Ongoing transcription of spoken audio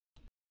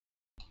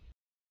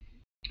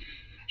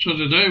So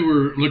today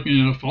we're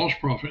looking at a false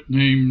prophet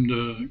named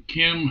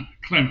Kim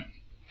Clement.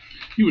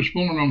 He was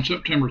born on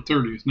September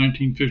 30th,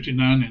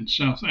 1959 in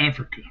South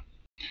Africa,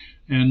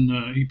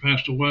 and he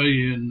passed away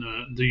in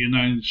the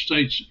United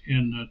States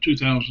in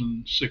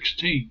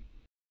 2016.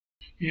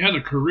 He had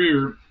a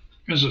career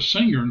as a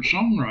singer and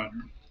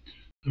songwriter,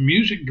 a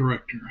music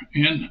director,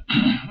 and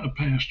a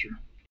pastor.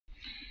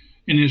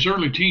 In his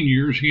early teen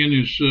years, he and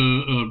his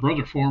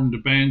brother formed a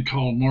band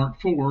called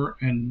Mark IV,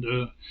 and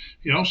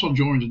he also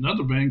joined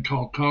another band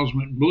called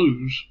Cosmic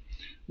Blues,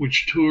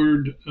 which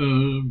toured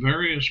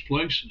various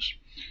places.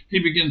 He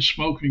began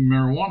smoking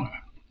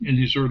marijuana in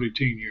his early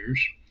teen years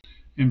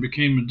and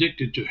became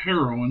addicted to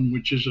heroin,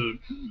 which is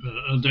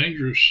a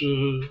dangerous,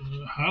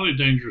 highly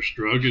dangerous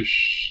drug, as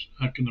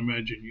I can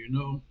imagine you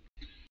know.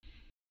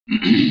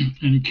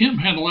 And Kim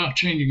had a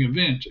life-changing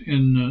event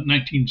in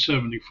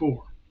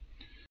 1974.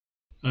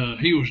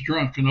 He was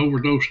drunk and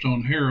overdosed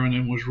on heroin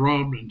and was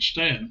robbed and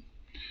stabbed.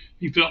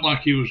 He felt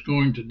like he was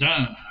going to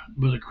die,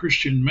 but a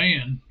Christian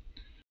man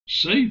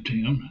saved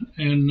him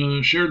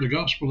and shared the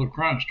gospel of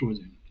Christ with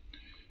him.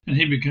 And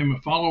he became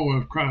a follower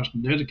of Christ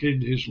and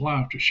dedicated his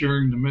life to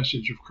sharing the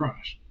message of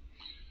Christ.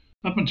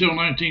 Up until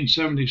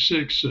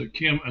 1976,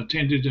 Kim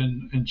attended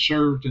and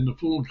served in the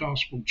full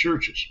gospel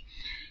churches.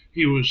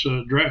 He was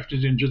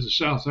drafted into the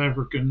South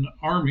African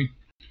Army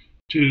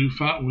to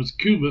fight with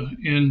Cuba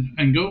in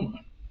Angola.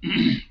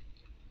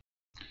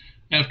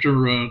 After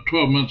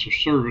 12 months of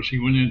service, he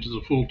went into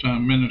the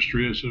full-time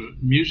ministry as a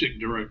music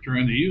director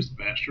and a youth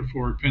pastor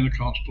for a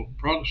Pentecostal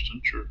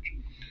Protestant church.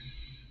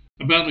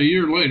 About a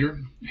year later,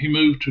 he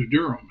moved to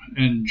Durham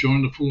and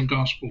joined the Full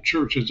Gospel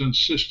Church as an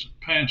assistant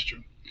pastor.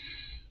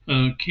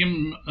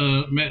 Kim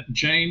met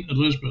Jane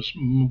Elizabeth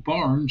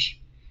Barnes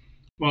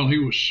while he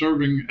was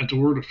serving at the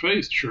Word of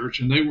Faith Church,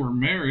 and they were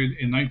married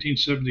in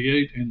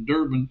 1978 in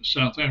Durban,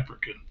 South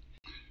Africa.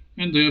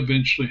 And they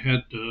eventually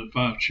had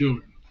 5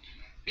 children.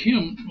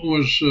 Kim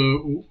was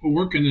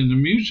working in the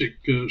music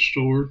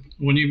store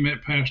when he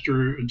met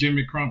Pastor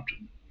Jimmy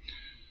Crompton,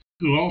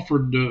 who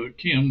offered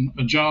Kim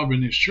a job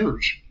in his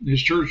church.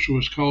 His church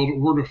was called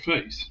Word of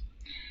Faith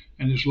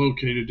and is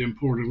located in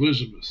Port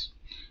Elizabeth.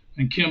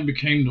 And Kim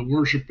became the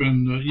worship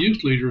and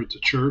youth leader at the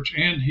church,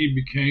 and he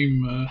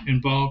became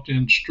involved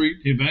in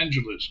street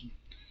evangelism.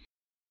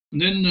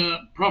 And then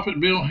Prophet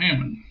Bill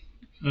Hammond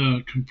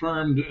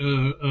confirmed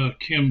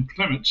Kim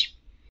Clement's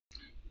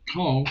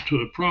call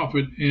to a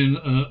prophet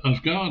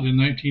of God in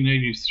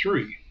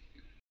 1983.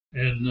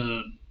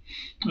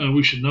 And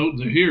we should note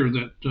here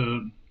that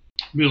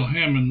Bill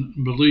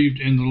Hammond believed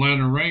in the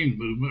latter rain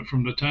movement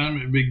from the time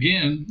it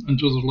began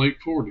until the late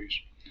 40s.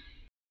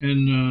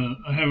 And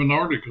I have an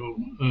article,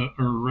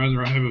 or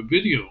rather I have a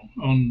video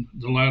on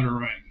the latter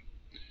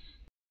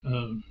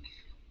rain.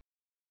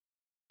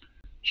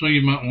 So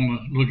you might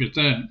want to look at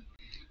that.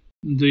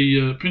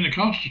 The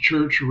Pentecostal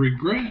church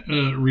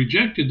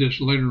rejected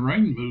this later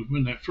rain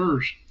movement at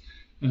first.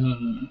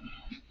 And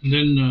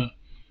then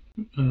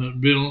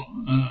Bill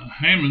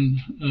Hammond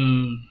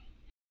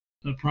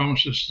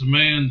promises the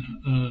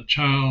man,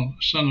 child,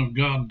 son of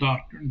God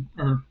doctrine,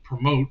 or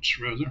promotes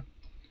rather,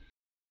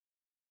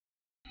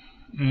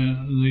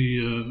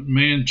 the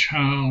man,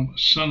 child,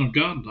 son of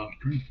God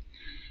doctrine,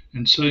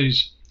 and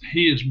says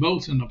he is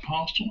both an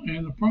apostle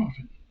and a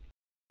prophet.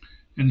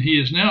 And he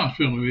is now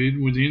affiliated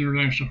with the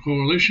International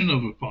Coalition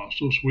of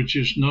Apostles, which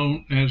is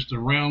known as the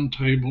Round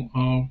Table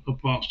of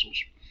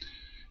Apostles.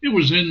 It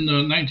was in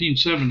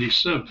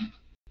 1977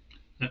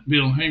 that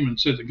Bill Hammond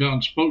said that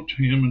God spoke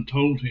to him and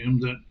told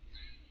him that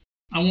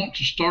I want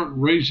to start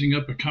raising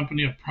up a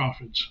company of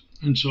prophets.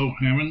 And so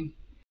Hammond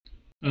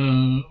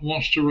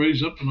wants to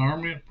raise up an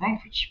army of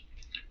prophets.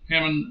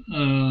 Hammond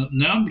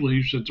now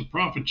believes that the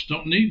prophets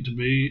don't need to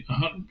be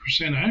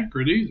 100%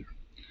 accurate either.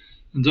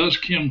 And thus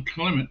Kim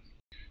Clement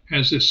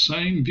has this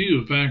same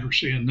view of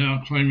accuracy, and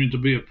now claiming to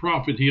be a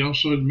prophet, he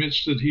also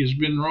admits that he has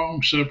been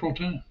wrong several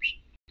times.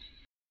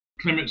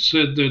 Clement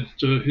said that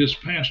his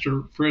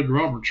pastor, Fred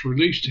Roberts,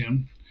 released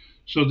him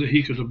so that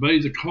he could obey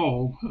the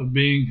call of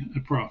being a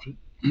prophet.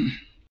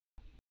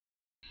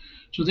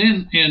 So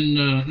then in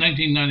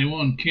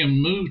 1991, Kim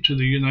moved to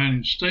the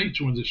United States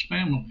with his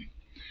family.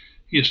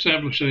 He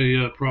established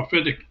a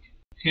prophetic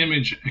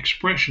image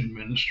expression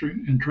ministry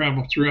and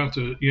traveled throughout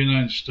the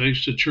United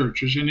States to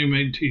churches, and he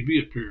made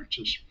TV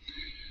appearances.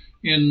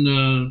 In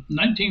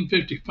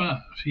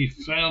 1955, he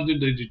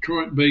founded a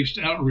Detroit-based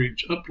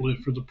outreach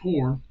uplift for the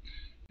poor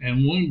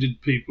and wounded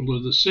people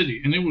of the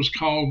city, and it was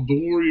called the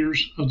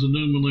Warriors of the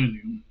New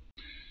Millennium.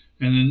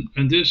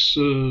 And this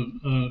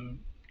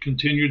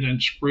continued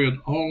and spread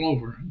all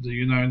over the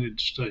United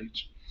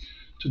States.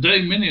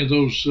 Today, many of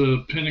those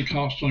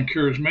Pentecostal and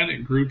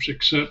charismatic groups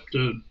accept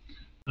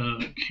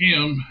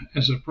Kim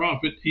as a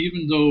prophet,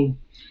 even though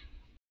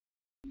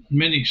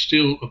many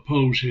still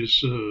oppose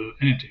his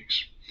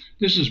antics.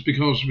 This is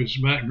because of his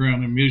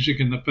background in music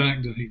and the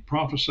fact that he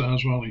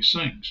prophesies while he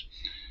sings.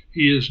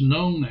 He is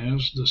known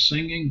as the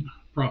singing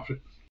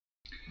prophet.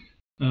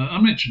 I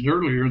mentioned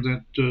earlier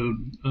that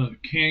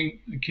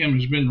Kim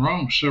has been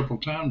wrong several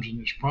times in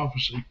his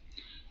prophecy.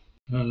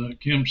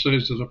 Kim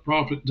says that a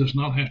prophet does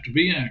not have to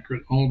be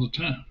accurate all the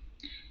time.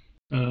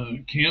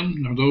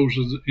 Kim, or those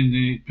in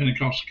the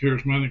Pentecostal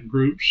charismatic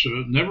groups,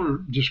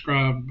 never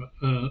describe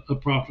a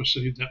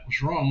prophecy that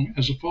was wrong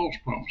as a false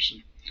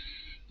prophecy.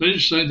 They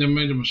just say they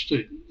made a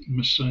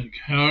mistake.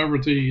 However,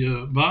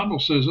 the Bible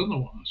says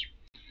otherwise.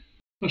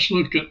 Let's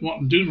look at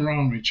what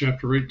Deuteronomy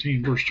chapter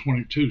 18, verse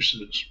 22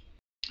 says.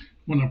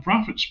 When a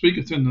prophet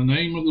speaketh in the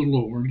name of the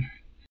Lord,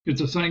 if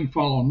the thing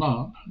follow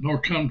not, nor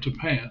come to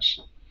pass,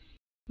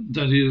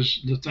 that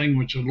is, the thing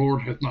which the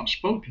Lord hath not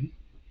spoken,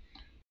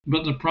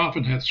 but the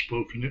prophet hath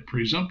spoken it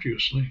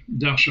presumptuously,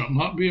 thou shalt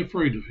not be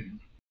afraid of him.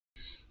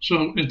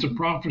 So if the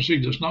prophecy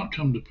does not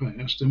come to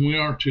pass, then we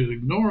are to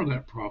ignore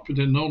that prophet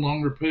and no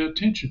longer pay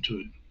attention to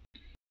it.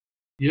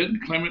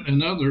 Yet Clement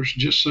and others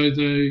just say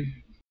they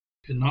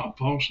did not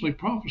falsely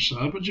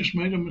prophesy, but just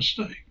made a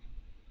mistake.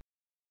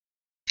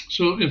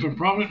 So if a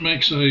prophet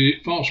makes a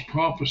false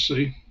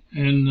prophecy,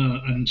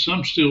 and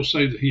some still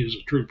say that he is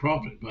a true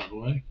prophet, by the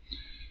way,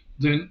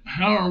 then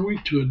how are we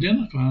to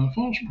identify a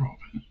false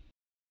prophet?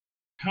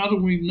 How do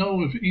we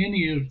know if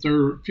any of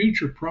their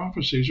future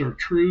prophecies are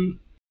true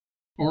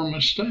or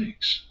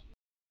mistakes?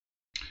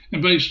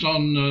 And based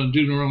on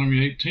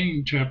Deuteronomy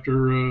 18,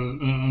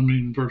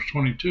 verse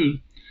 22,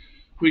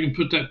 we can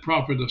put that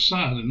prophet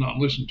aside and not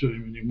listen to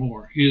him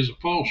anymore. He is a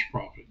false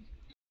prophet.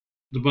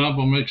 The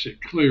Bible makes it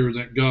clear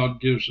that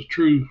God gives a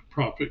true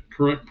prophet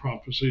correct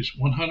prophecies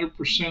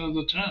 100% of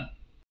the time.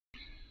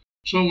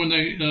 So when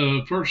they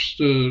first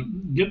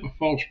give a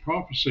false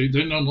prophecy,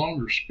 they no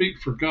longer speak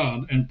for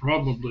God and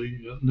probably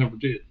never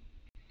did.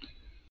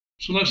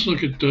 So let's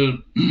look at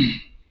 2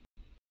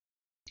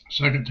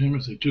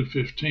 Timothy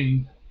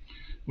 2:15,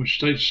 which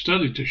states,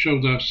 study to show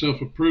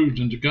thyself approved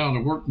unto God,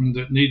 a workman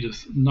that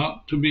needeth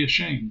not to be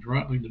ashamed,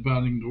 rightly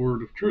dividing the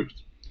word of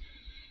truth.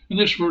 And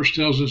this verse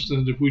tells us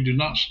that if we do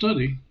not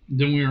study,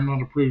 then we are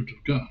not approved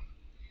of God.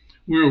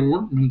 We are a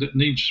workman that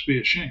needs to be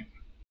ashamed,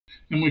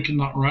 and we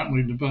cannot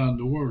rightly divide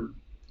the word.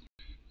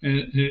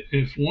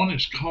 If one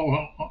is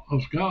called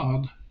of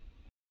God,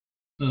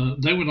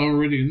 they would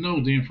already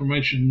know the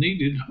information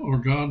needed, or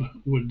God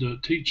would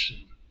teach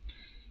them.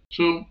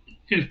 So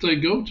if they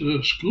go to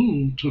a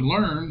school to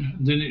learn,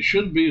 then it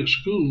should be a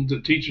school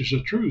that teaches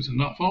the truth and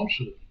not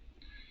falsehood.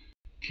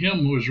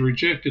 Kim was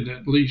rejected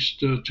at least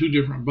 2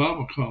 different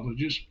Bible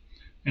colleges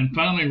and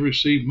finally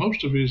received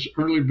most of his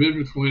early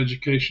biblical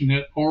education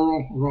at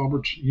Oral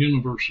Roberts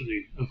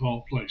University, of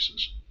all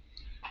places.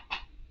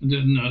 And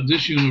then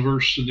this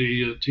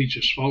university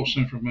teaches false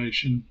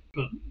information,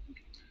 but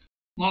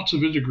lots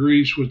of it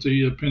agrees with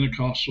the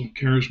Pentecostal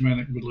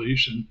charismatic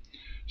beliefs. And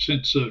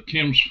since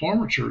Kim's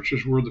former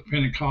churches were the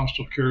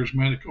Pentecostal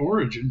charismatic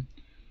origin,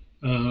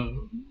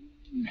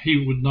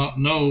 he would not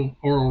know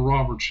Oral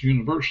Roberts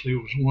University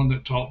was one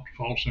that taught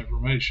false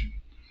information.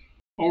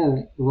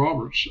 Oral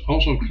Roberts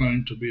also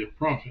claimed to be a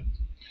prophet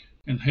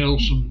and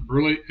held some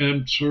really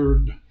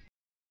absurd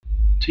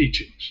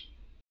teachings.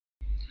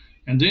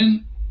 And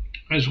then,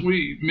 as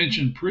we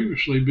mentioned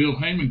previously, Bill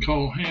Heyman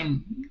called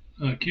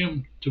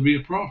Kim to be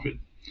a prophet,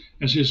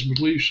 as his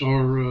beliefs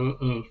are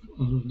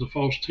the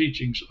false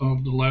teachings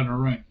of the latter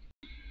rain.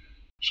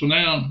 So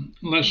now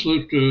let's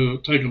take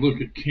a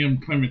look at Kim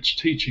Clement's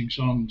teachings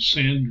on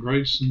sin,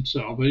 grace, and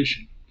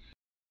salvation.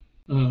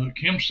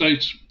 Kim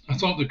states, I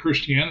thought that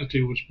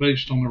Christianity was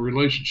based on a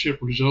relationship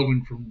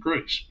resulting from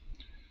grace.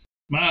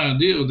 My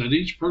idea that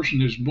each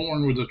person is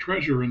born with a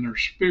treasure in their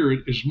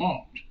spirit is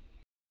mocked,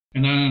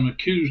 and I am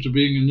accused of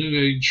being a New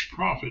Age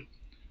prophet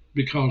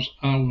because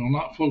I will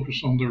not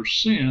focus on their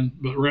sin,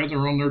 but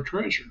rather on their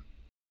treasure.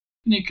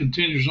 And he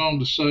continues on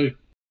to say,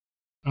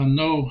 I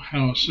know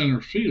how a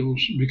sinner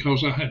feels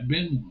because I have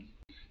been one.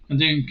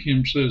 And then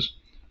Kim says,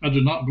 I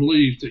do not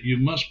believe that you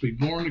must be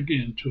born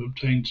again to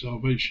obtain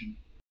salvation.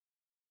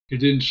 He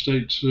then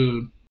states,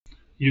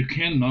 you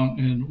cannot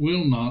and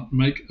will not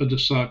make a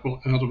disciple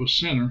out of a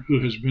sinner who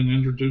has been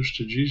introduced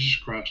to Jesus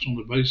Christ on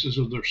the basis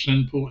of their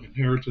sinful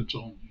inheritance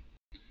only.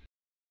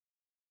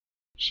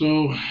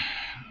 So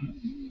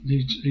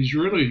he's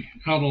really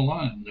out of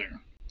line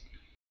there.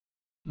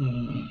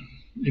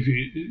 If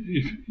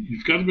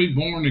you've got to be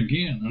born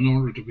again in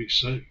order to be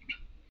saved.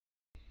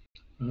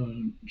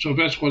 So if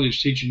that's what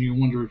he's teaching, you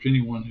wonder if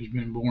anyone has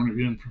been born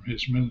again from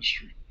his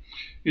ministry.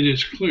 It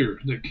is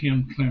clear that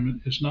Kim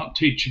Clement is not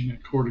teaching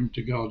according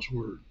to God's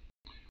word.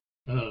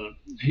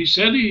 He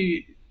said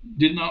he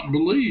did not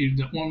believe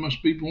that one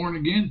must be born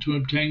again to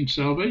obtain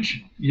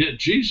salvation. Yet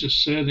Jesus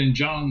said in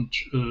John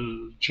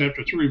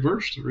chapter 3,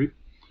 verse 3,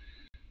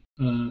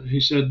 he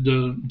said,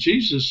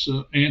 Jesus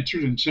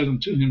answered and said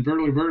unto him,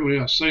 Verily, verily,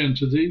 I say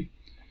unto thee,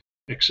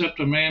 except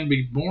a man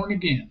be born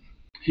again,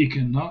 he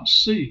cannot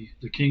see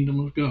the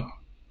kingdom of God.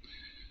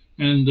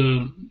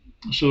 And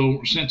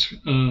so since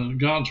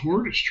God's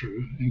word is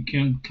true and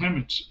Kim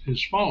Clement's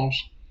is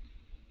false,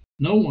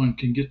 no one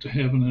can get to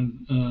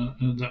heaven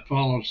and that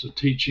follows the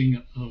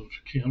teaching of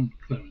Kim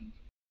Clement.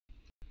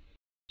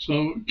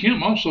 So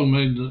Kim also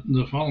made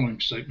the following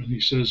statement. He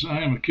says,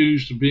 I am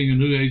accused of being a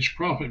New Age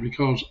prophet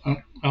because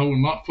I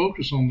will not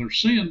focus on their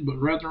sin, but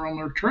rather on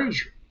their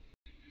treasure.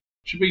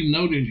 It should be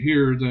noted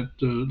here that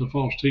the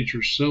false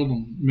teacher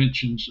seldom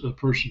mentions a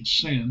person's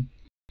sin,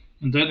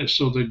 and that is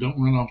so they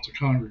don't run off the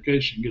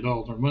congregation and get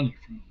all their money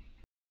from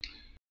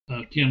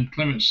them. Kim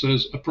Clement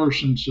says a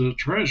person's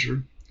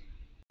treasure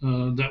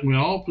that we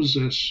all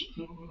possess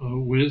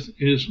with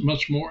is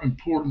much more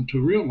important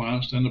to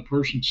realize than a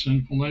person's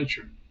sinful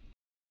nature.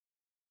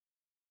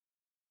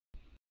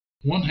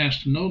 One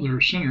has to know they're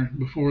a sinner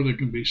before they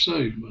can be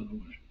saved, by the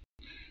way.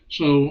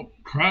 So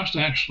Christ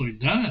actually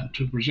died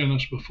to present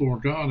us before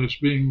God as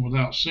being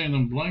without sin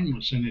and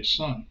blameless in his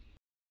Son.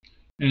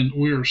 And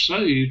we are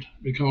saved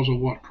because of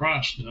what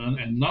Christ done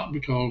and not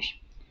because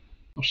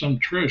of some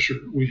treasure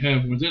we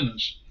have within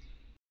us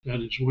that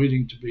is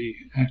waiting to be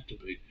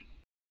activated.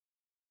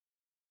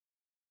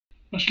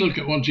 Let's look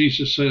at what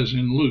Jesus says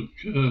in Luke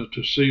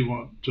to see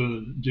what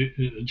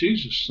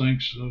Jesus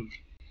thinks of.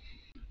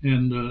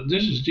 And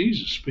this is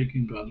Jesus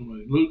speaking, by the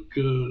way. Luke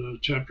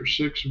chapter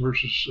 6,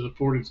 verses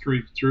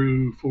 43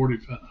 through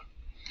 45. It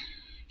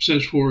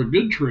says, "For a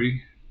good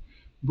tree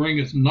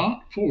bringeth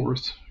not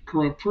forth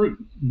corrupt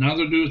fruit,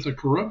 neither doeth a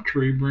corrupt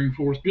tree bring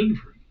forth good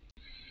fruit.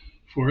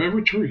 For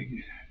every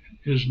tree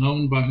is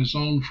known by his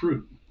own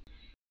fruit.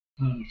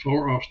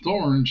 For of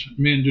thorns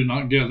men do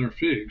not gather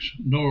figs,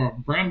 nor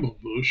of bramble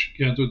bush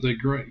gather they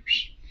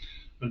grapes.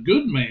 A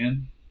good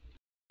man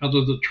out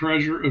of the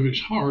treasure of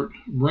his heart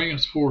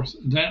bringeth forth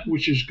that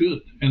which is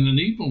good, and an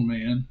evil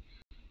man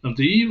of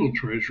the evil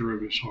treasure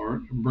of his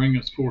heart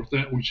bringeth forth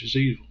that which is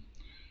evil.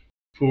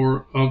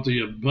 For of the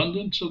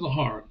abundance of the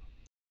heart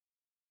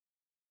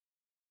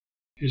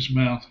his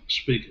mouth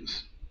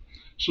speaketh."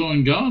 So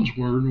in God's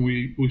word,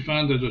 we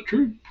find that a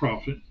true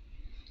prophet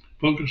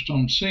focused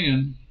on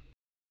sin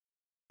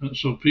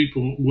so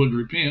people would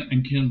repent,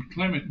 and Kim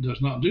Clement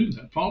does not do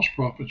that. False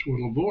prophets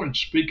will avoid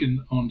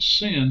speaking on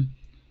sin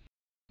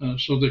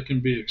so they can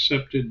be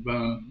accepted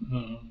by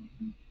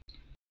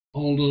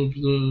all of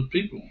the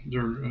people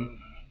they're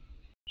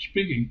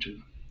speaking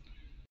to.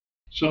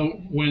 So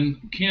when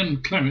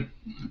Kim Clement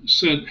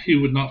said he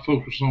would not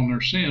focus on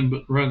their sin,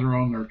 but rather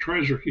on their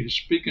treasure, he is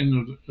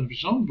speaking of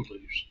his own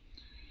beliefs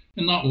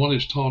and not what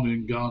is taught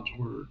in God's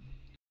word.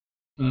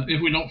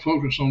 If we don't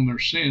focus on their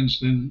sins,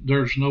 then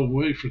there's no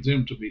way for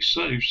them to be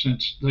saved,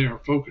 since they are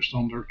focused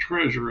on their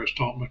treasure as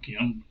taught by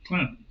Kim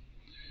Clement.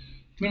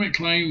 Clement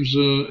claims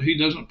he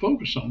doesn't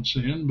focus on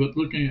sin, but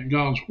looking at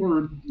God's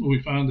word,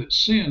 we find that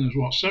sin is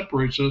what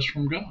separates us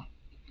from God.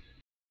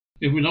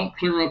 If we don't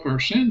clear up our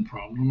sin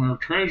problem, our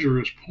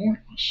treasure is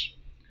pointless,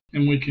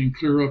 and we can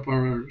clear up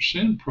our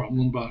sin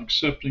problem by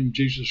accepting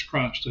Jesus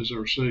Christ as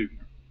our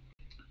Savior.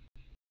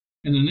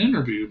 In an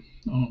interview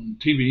on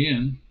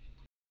TBN,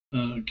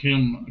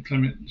 Kim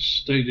Clement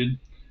stated,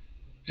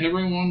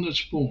 "Everyone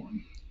that's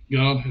born,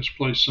 God has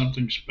placed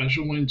something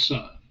special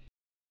inside.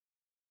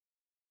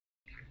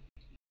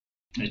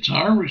 It's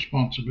our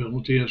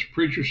responsibility as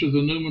preachers of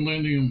the new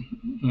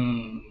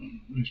millennium,"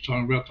 he's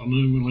talking about the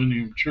new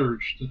millennium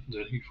church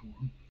that he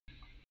formed,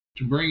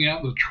 "to bring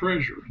out the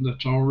treasure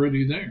that's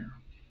already there."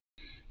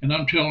 And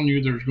I'm telling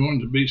you, there's going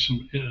to be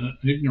some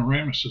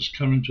ignoramuses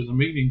coming to the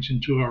meetings,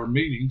 into our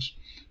meetings,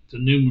 the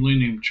new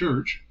millennium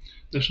church,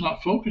 that's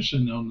not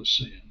focusing on the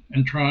sin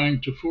and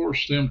trying to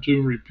force them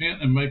to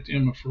repent and make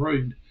them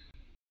afraid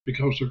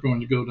because they're going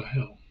to go to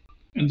hell.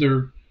 And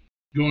they're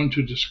going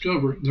to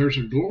discover there's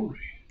a glory,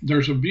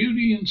 there's a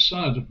beauty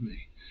inside of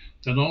me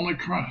that only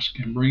Christ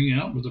can bring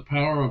out with the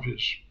power of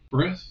his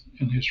breath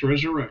and his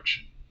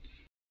resurrection.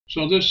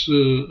 So this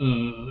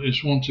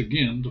is once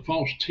again the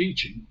false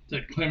teaching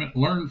that Clement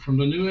learned from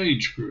the New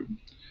Age group.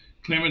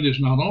 Clement is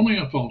not only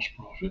a false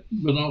prophet,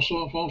 but also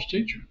a false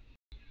teacher.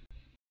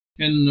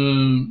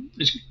 And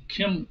is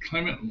Kim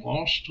Clement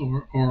lost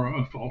or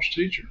a false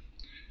teacher?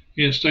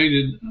 He has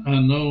stated, "I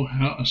know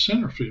how a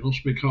sinner feels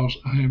because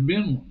I have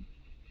been one."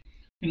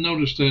 And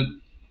notice that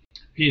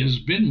he has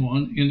been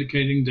one,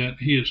 indicating that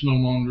he is no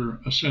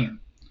longer a sinner.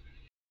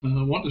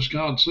 What does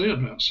God say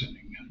about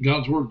sinning?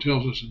 God's word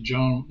tells us in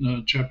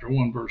John chapter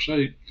 1, verse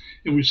 8,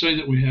 if we say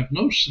that we have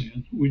no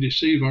sin, we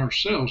deceive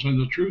ourselves and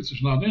the truth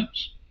is not in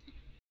us.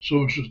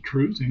 So is the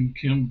truth in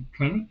Kim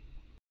Clement.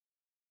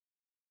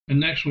 And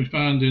next we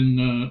find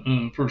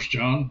in 1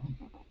 John,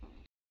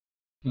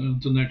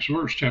 the next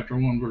verse, chapter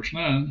 1, verse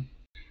 9,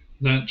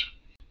 that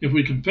if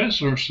we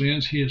confess our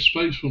sins, he is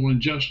faithful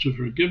and just to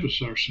forgive us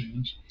our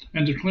sins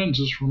and to cleanse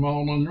us from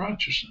all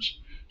unrighteousness.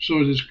 So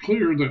it is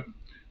clear that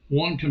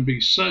one can be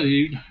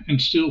saved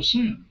and still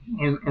sin,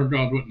 or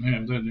God wouldn't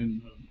have that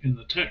in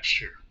the text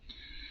here.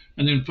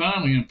 And then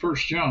finally in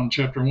 1 John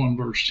chapter 1,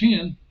 verse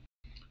 10,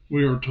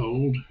 we are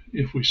told,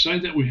 if we say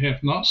that we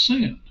have not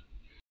sinned,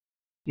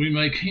 we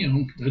make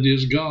him, that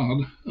is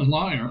God, a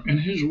liar, and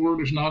his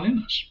word is not in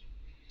us.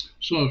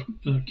 So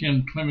if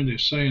Kim Clement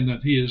is saying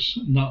that he is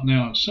not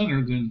now a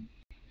sinner, then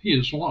he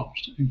is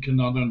lost and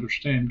cannot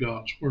understand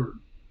God's word.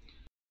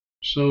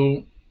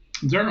 So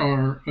there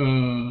are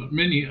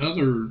many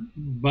other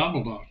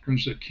Bible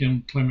doctrines that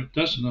Kim Clement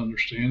doesn't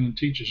understand and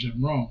teaches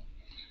him wrong.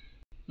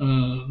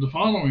 The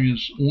following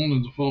is one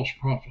of the false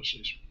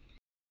prophecies.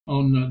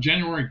 On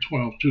January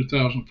 12,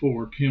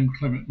 2004, Kim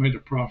Clement made a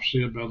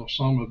prophecy about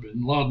Osama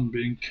bin Laden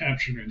being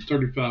captured in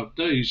 35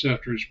 days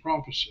after his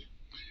prophecy.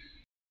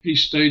 He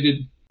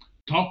stated,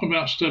 "Talk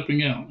about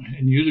stepping out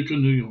in Utica,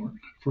 New York.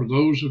 For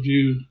those of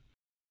you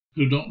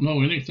who don't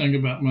know anything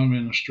about my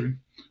ministry,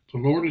 the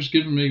Lord has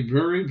given me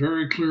very,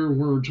 very clear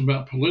words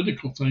about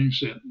political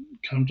things that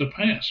come to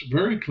pass,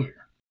 very clear.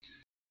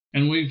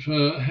 And we've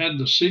had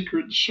the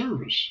Secret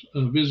Service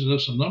visit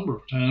us a number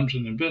of times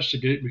and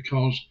investigate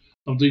because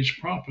of these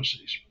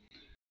prophecies.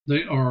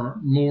 They are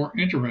more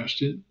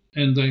interested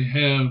and they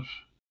have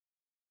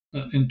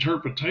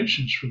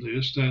interpretations for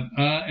this that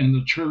I and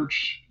the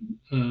church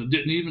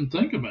didn't even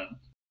think about."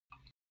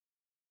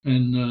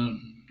 And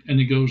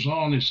he goes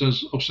on, he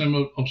says,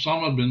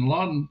 Osama bin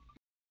Laden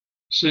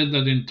said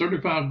that in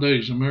 35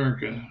 days,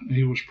 America,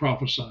 he was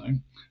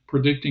prophesying,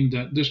 predicting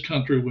that this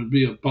country would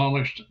be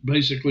abolished,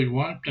 basically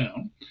wiped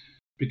out,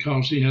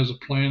 because he has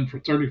a plan for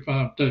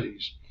 35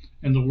 days.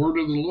 And the word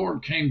of the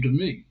Lord came to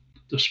me.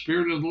 The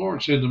Spirit of the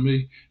Lord said to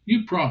me,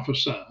 "You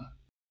prophesy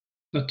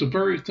that the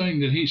very thing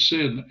that he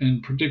said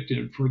and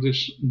predicted for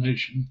this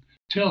nation,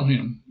 tell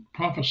him,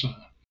 prophesy,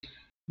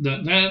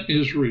 that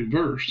is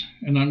reversed,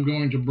 and I'm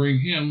going to bring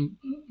him,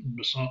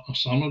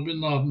 Osama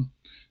bin Laden,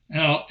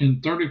 out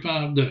in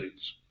 35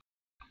 days."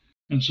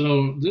 And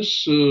so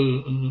this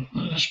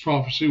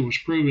prophecy was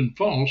proven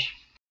false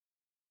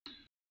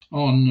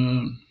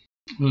on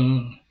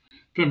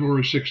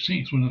February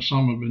 16th, when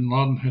Osama bin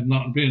Laden had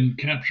not been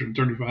captured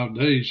 35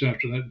 days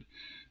after that,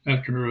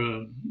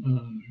 after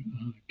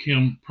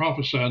Kim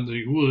prophesied that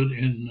he would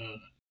in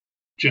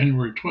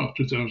January 12,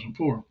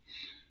 2004.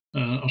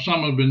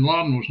 Osama bin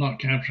Laden was not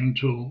captured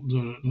until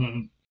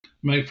the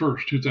May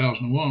 1st,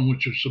 2001,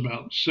 which is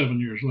about 7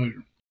 years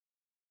later.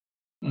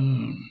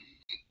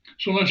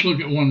 So let's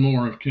look at one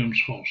more of Kim's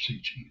false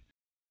teaching.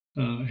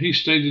 He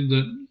stated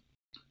that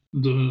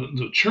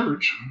the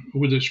church,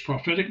 with its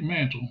prophetic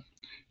mantle,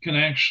 can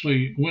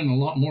actually win a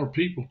lot more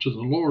people to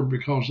the Lord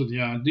because of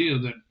the idea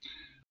that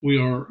we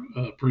are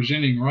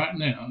presenting right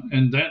now,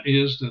 and that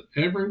is that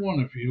every one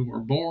of you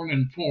were born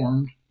and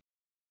formed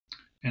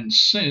and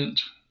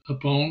sent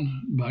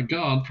upon by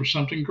God for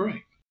something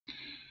great.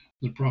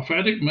 The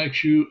prophetic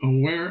makes you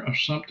aware of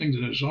something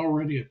that is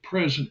already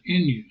present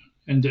in you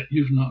and that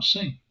you've not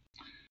seen.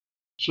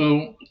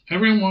 So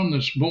everyone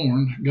that's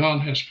born,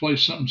 God has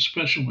placed something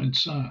special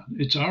inside.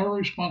 It's our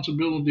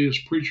responsibility as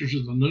preachers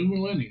of the new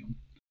millennium,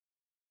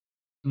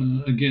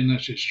 again,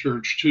 that's his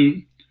church,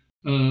 to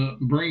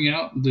bring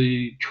out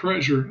the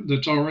treasure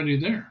that's already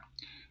there.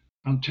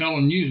 I'm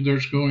telling you,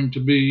 there's going to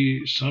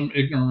be some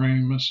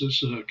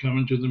ignoramuses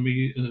coming to the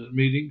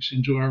meetings,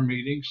 into our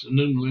meetings, the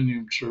New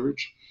Millennium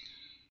Church,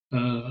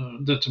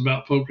 that's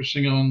about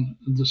focusing on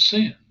the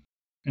sin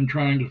and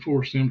trying to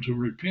force them to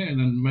repent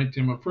and make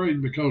them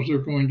afraid because they're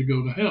going to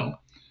go to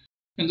hell.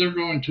 And they're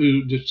going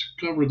to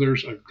discover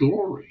there's a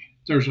glory,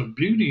 there's a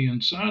beauty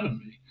inside of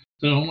me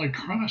that only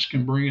Christ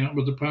can bring out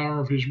with the power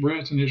of his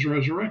breath and his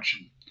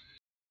resurrection.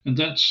 And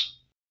that's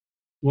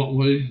what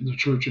way the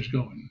church is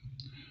going.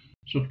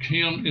 So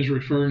Kim is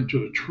referring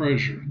to a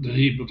treasure that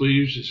he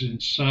believes is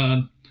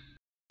inside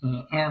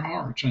our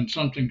hearts and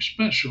something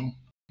special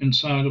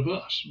inside of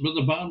us. But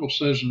the Bible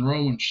says in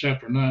Romans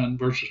chapter 9,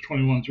 verses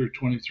 21 through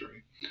 23,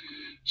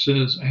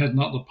 says, "Had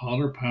not the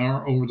potter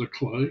power over the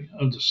clay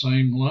of the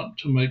same lump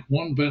to make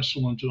one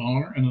vessel unto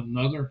honor and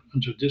another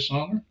unto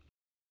dishonor?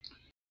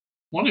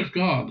 What if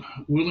God,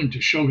 willing to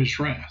show his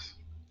wrath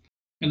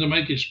and to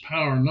make his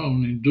power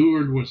known,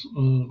 endured with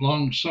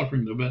long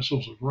suffering the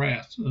vessels of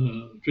wrath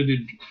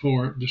fitted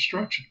for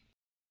destruction,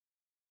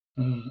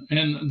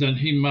 and that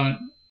he might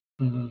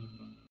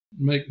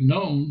make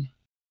known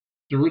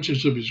the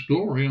riches of his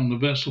glory on the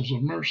vessels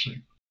of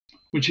mercy,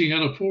 which he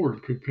had afore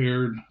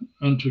prepared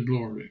unto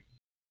glory."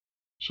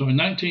 So in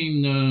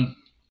and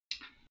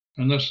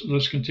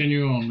let's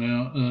continue on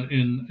now.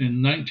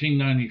 In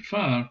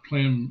 1995,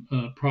 Clem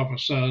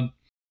prophesied,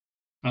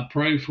 "I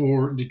pray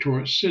for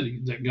Detroit City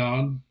that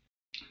God,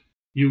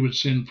 you would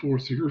send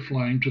forth your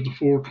flame to the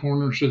four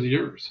corners of the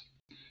earth.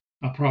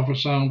 I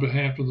prophesy on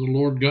behalf of the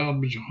Lord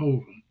God,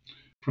 Jehovah.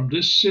 From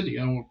this city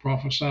I will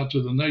prophesy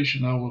to the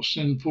nation. I will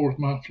send forth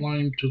my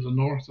flame to the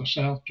north, the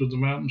south, to the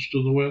mountains,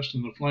 to the west,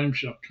 and the flame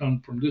shall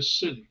come from this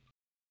city."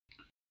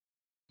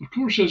 Of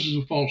course, this is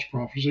a false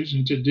prophecy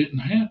since it didn't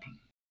happen.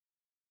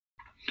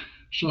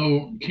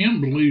 So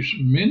Kim believes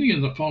many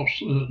of the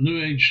false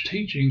New Age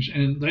teachings,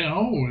 and they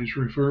always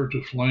refer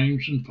to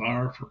flames and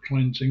fire for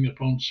cleansing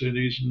upon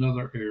cities and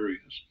other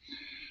areas.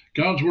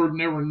 God's word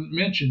never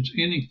mentions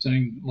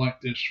anything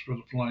like this for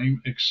the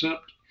flame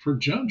except for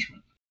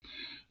judgment.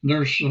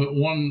 There's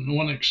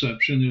one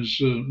exception is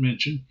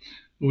mentioned,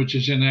 which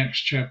is in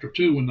Acts chapter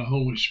 2 when the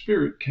Holy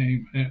Spirit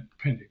came at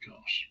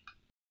Pentecost.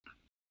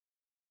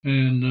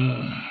 And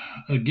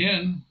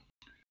again,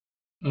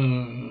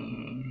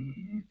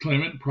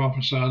 Clement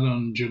prophesied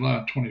on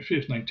July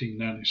 25th,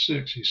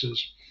 1996. He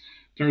says,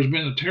 "There has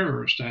been a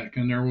terrorist attack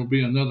and there will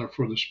be another,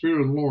 for the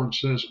Spirit of the Lord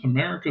says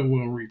America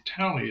will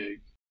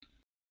retaliate.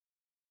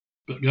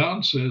 But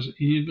God says,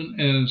 even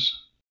as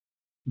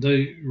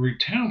they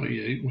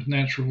retaliate with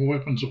natural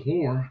weapons of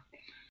war,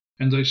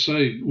 and they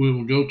say, we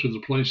will go to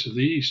the place of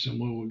the east, and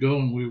we will go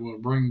and we will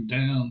bring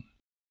down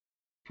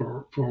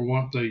for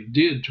what they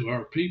did to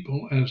our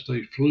people as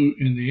they flew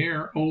in the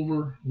air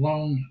over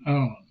Long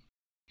Island.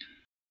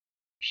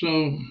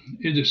 So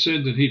it is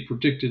said that he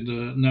predicted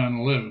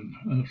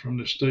 9/11 from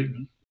this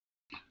statement.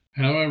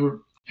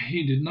 However,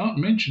 he did not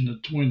mention the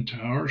Twin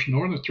Towers,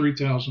 nor the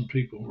 3,000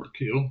 people were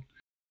killed.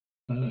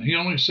 He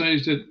only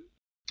says that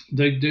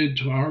they did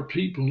to our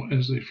people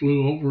as they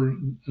flew over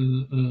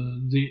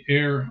the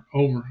air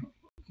over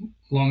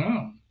Long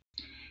Island.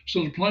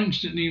 So the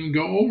planes didn't even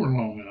go over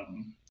Long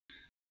Island.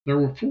 There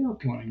were 4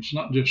 planes,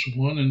 not just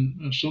one.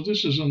 And so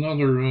this is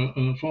another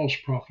false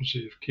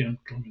prophecy of Kim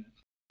Clement.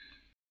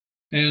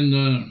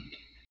 And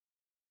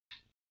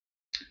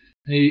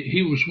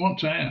he was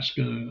once asked,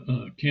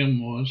 Kim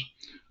was,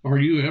 are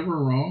you ever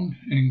wrong?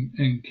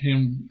 And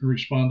Kim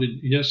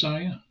responded, yes,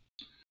 I am.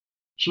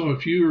 So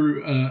if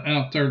you're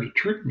out there to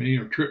trick me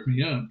or trip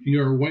me up,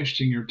 you're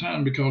wasting your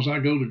time, because I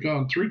go to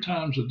God 3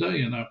 times a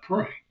day and I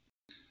pray.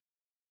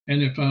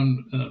 And if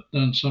I've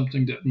done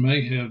something that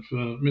may have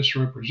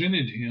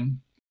misrepresented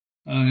him,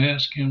 I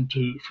ask him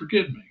to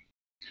forgive me.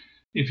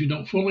 If you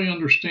don't fully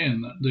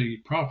understand the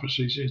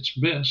prophecies, it's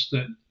best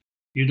that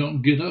you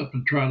don't get up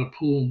and try to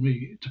pull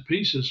me to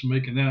pieces,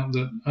 making out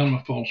that I'm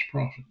a false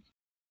prophet.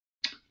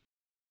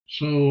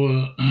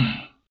 So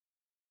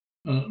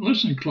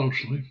listen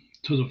closely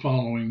to the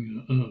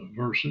following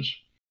verses,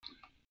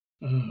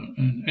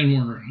 and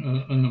we're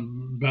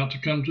about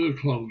to come to a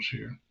close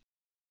here.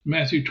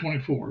 Matthew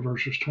 24,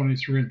 verses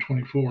 23 and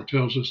 24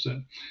 tells us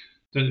that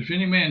if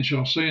any man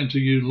shall say unto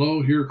you,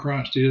 lo, here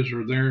Christ is,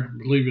 or there,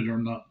 believe it or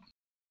not.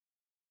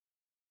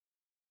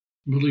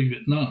 Believe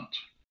it not.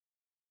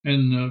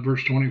 And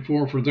verse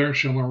 24, for there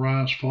shall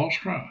arise false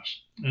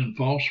Christs and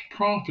false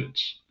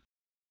prophets,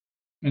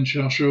 and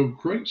shall show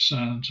great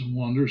signs and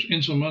wonders,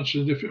 insomuch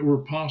that if it were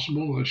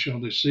possible, they shall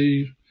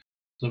deceive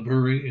the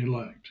very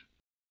elect.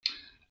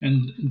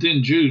 And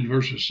then Jude,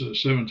 verses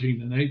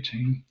 17 and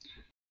 18,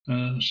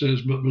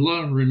 says, but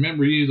beloved,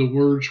 remember ye the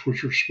words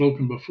which were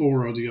spoken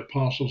before of the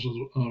apostles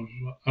of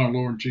our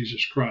Lord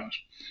Jesus Christ,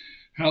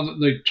 how that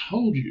they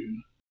told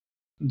you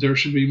there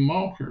should be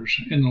mockers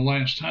in the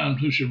last time,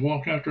 who should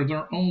walk after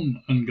their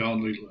own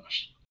ungodly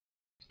lust.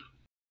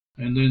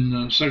 And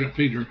then 2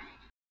 Peter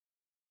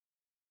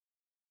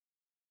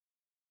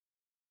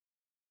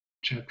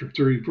chapter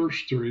 3,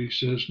 verse 3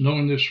 says,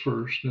 knowing this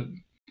first, that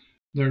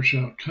there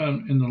shall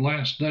come in the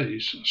last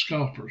days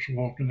scoffers,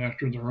 walking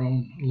after their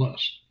own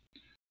lust.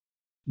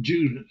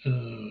 Jude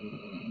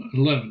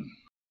 11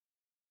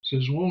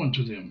 says, woe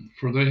unto them,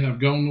 for they have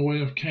gone the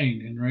way of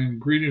Cain, and ran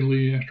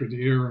greedily after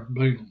the heir of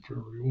Balaam for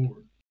a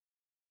reward.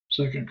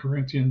 2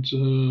 Corinthians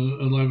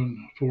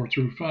 11, 4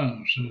 through 5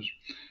 says,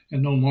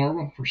 and no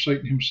marvel, for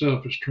Satan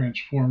himself is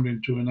transformed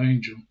into an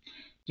angel.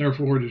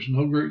 Therefore it is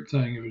no great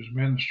thing if his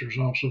ministers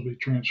also be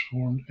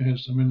transformed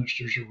as the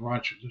ministers of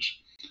righteousness,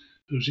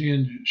 whose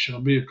end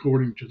shall be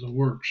according to the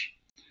works.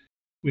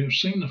 We have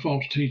seen the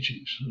false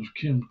teachings of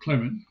Kim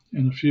Clement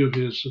and a few of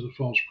his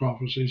false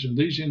prophecies, and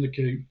these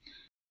indicate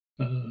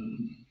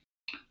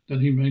that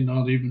he may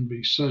not even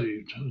be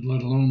saved,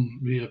 let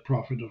alone be a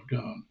prophet of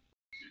God.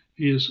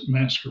 He is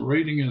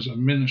masquerading as a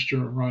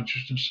minister of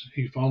righteousness.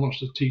 He follows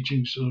the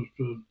teachings of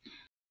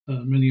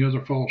many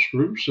other false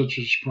groups, such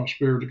as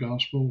Prosperity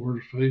Gospel, Word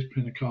of Faith,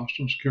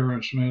 Pentecostals,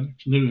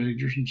 Charismatics, New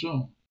Agers, and so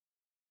on.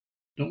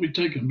 Don't be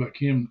taken by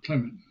Kim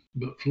Clement,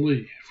 but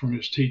flee from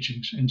his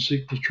teachings and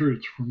seek the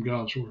truth from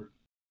God's Word.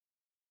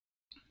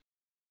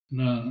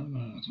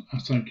 And I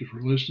thank you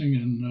for listening,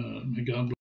 and may God bless.